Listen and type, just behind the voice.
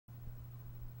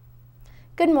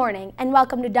Good morning and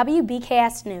welcome to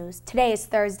WBKS News. Today is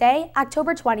Thursday,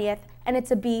 October 20th, and it's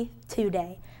a B2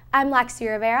 day. I'm Lexi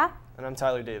Rivera. And I'm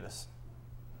Tyler Davis.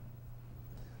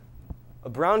 A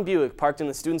brown Buick parked in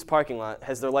the students' parking lot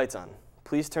has their lights on.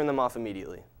 Please turn them off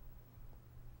immediately.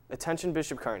 Attention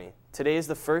Bishop Kearney. Today is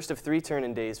the first of 3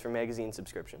 turn-in days for magazine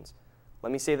subscriptions.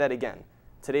 Let me say that again.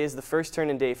 Today is the first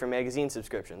turn-in day for magazine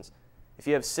subscriptions. If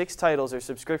you have 6 titles or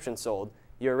subscriptions sold,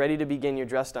 you are ready to begin your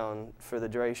dress down for the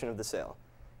duration of the sale.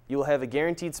 You will have a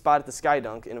guaranteed spot at the Sky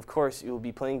Dunk, and of course, you will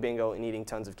be playing bingo and eating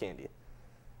tons of candy.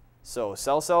 So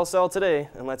sell, sell, sell today,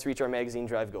 and let's reach our magazine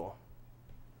drive goal.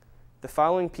 The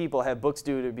following people have books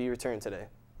due to be returned today.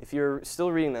 If you're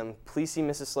still reading them, please see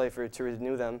Mrs. Slifer to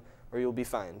renew them, or you'll be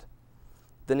fined.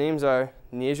 The names are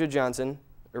Neasia Johnson,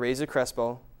 Areza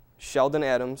Crespo, Sheldon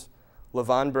Adams,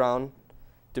 Levon Brown,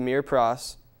 Demir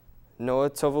Pross,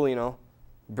 Noah Tovolino,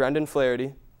 Brendan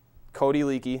Flaherty, Cody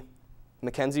Leakey,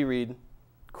 Mackenzie Reed,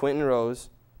 Quentin Rose,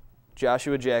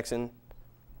 Joshua Jackson,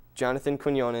 Jonathan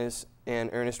Quinones, and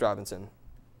Ernest Robinson.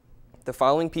 The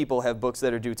following people have books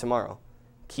that are due tomorrow: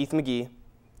 Keith McGee,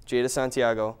 Jada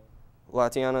Santiago,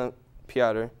 Latiana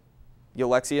Piotr,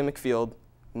 Yolexia McField,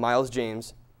 Miles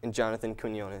James, and Jonathan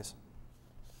Quinones.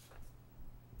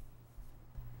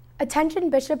 Attention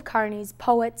Bishop Kearney's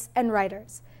poets and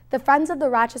writers. The Friends of the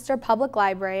Rochester Public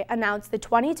Library announced the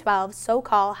 2012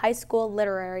 SoCal High School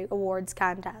Literary Awards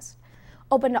Contest,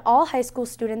 open to all high school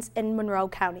students in Monroe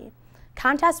County.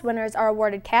 Contest winners are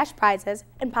awarded cash prizes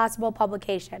and possible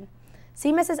publication.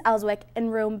 See Mrs. Ellswick in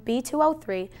room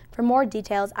B203 for more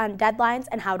details on deadlines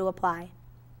and how to apply.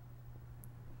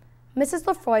 Mrs.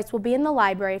 Lafroyce will be in the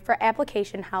library for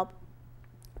application help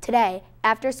today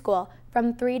after school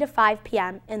from 3 to 5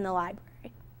 p.m. in the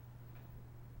library.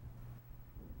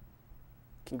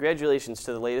 Congratulations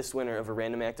to the latest winner of a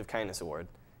Random Act of Kindness Award.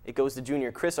 It goes to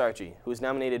junior Chris Archie, who was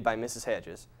nominated by Mrs.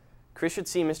 Hadges. Chris should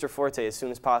see Mr. Forte as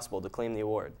soon as possible to claim the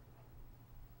award.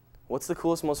 What's the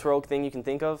coolest, most heroic thing you can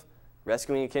think of?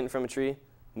 Rescuing a kitten from a tree?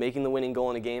 Making the winning goal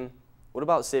in a game? What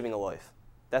about saving a life?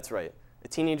 That's right. A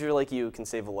teenager like you can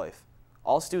save a life.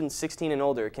 All students 16 and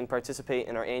older can participate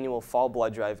in our annual Fall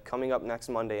Blood Drive coming up next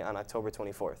Monday on October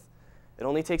 24th. It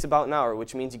only takes about an hour,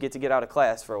 which means you get to get out of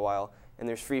class for a while, and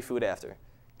there's free food after.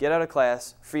 Get out of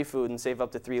class, free food, and save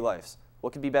up to 3 lives.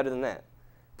 What could be better than that?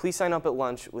 Please sign up at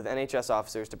lunch with NHS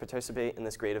officers to participate in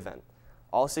this great event.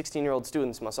 All 16-year-old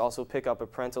students must also pick up a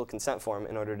parental consent form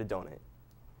in order to donate.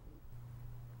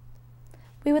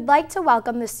 We would like to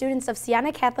welcome the students of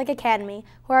Siena Catholic Academy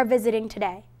who are visiting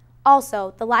today.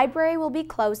 Also, the library will be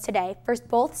closed today for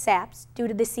both SAPs due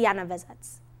to the Siena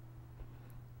visits.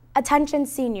 Attention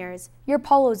seniors, your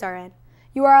polos are in.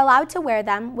 You are allowed to wear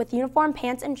them with uniform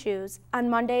pants and shoes on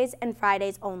Mondays and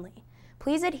Fridays only.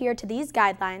 Please adhere to these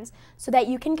guidelines so that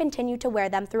you can continue to wear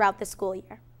them throughout the school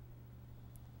year.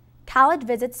 College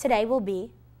visits today will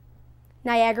be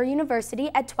Niagara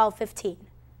University at 12:15.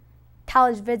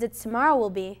 College visits tomorrow will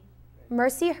be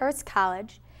Mercyhurst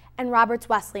College and Roberts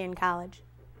Wesleyan College.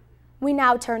 We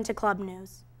now turn to club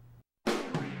news.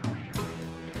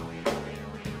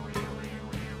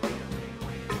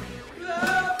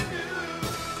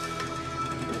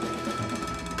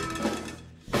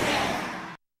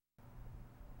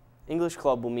 English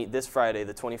Club will meet this Friday,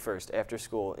 the 21st, after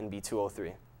school in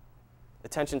B203.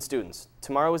 Attention students,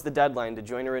 tomorrow is the deadline to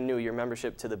join or renew your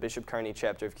membership to the Bishop Kearney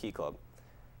chapter of Key Club.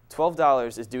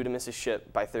 $12 is due to Mrs.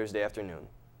 Ship by Thursday afternoon.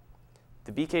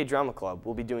 The BK Drama Club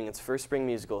will be doing its first spring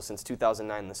musical since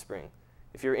 2009 this spring.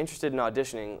 If you're interested in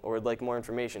auditioning or would like more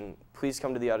information, please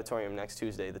come to the auditorium next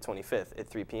Tuesday, the 25th at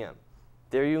 3 p.m.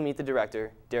 There you will meet the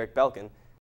director, Derek Belkin.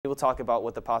 He will talk about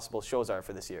what the possible shows are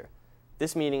for this year.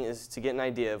 This meeting is to get an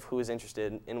idea of who is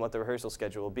interested in what the rehearsal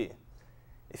schedule will be.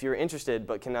 If you're interested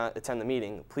but cannot attend the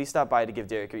meeting, please stop by to give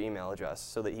Derek your email address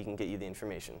so that he can get you the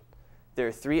information. There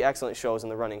are 3 excellent shows in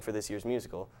the running for this year's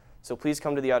musical, so please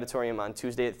come to the auditorium on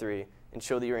Tuesday at 3 and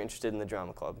show that you're interested in the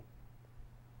drama club.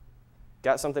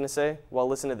 Got something to say? Well,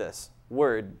 listen to this.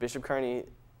 Word, Bishop Kearney's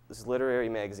literary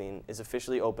magazine, is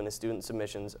officially open to student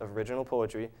submissions of original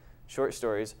poetry, short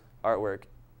stories, artwork,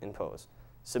 and prose.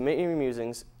 Submit your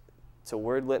musings to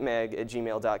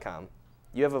wordlitmag@gmail.com.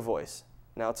 You have a voice.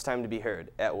 Now it's time to be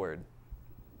heard at Word.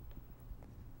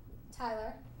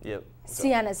 Tyler. Yep.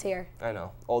 Siena's here. I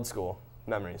know. Old school.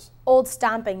 Memories. Old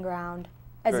stomping ground,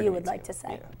 as Very you good would like team. to say.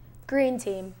 Yeah. Green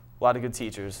team. A lot of good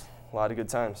teachers. A lot of good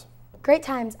times. Great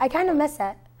times. I kind of miss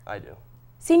it. I do.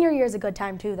 Senior year's a good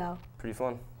time too, though. Pretty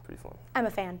fun. Pretty fun. I'm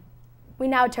a fan. We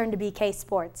now turn to BK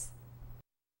Sports.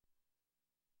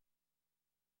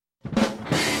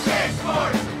 BK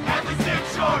Sports, athletes in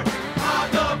shorts, on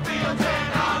the field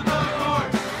and on the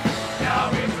court. Now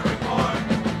here's a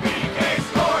report.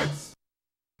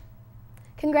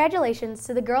 Congratulations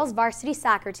to the girls varsity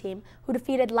soccer team who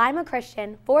defeated Lima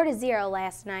Christian 4-0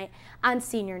 last night on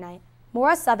senior night.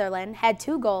 Maura Sutherland had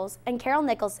 2 goals, and Carol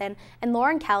Nicholson and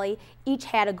Lauren Kelly each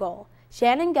had a goal.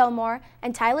 Shannon Gilmore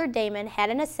and Tyler Damon had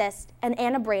an assist, and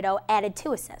Anna Brado added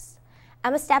 2 assists.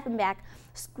 Emma Stappenbach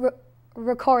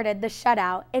recorded the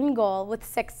shutout in goal with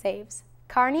 6 saves.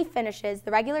 Kearney finishes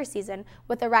the regular season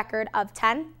with a record of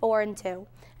 10-4-2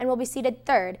 and will be seeded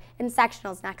 3rd in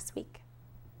sectionals next week.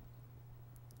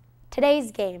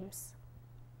 Today's games.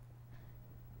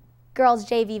 Girls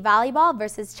JV volleyball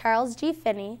versus Charles G.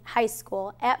 Finney High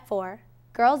School at 4.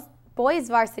 Boys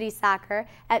varsity soccer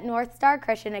at North Star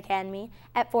Christian Academy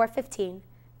at 4:15.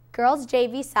 Girls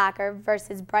JV soccer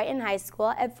versus Brighton High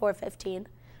School at 4:15.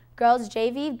 Girls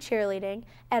JV cheerleading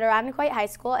at Irondequoit High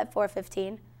School at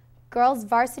 4:15. Girls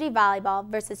varsity volleyball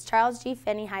versus Charles G.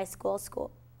 Finney High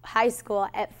School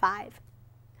at 5.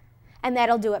 And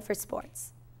that'll do it for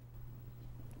sports.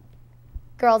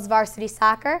 Girls varsity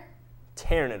soccer.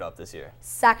 Tearing it up this year.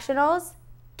 Sectionals.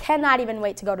 Cannot even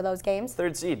wait to go to those games.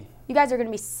 3rd seed. You guys are going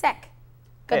to be sick.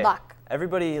 Good luck.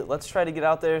 Everybody, let's try to get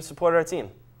out there, support our team.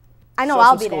 I know Show I'll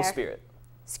some be school there. Spirit.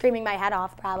 Screaming my head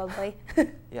off, probably.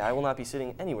 Yeah, I will not be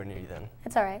sitting anywhere near you then.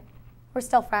 It's all right. We're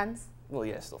still friends. Well,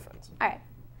 yeah, still friends. All right.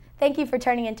 Thank you for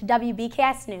turning into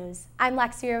WBCast News. I'm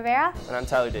Lexi Rivera. And I'm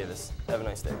Tyler Davis. Have a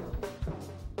nice day.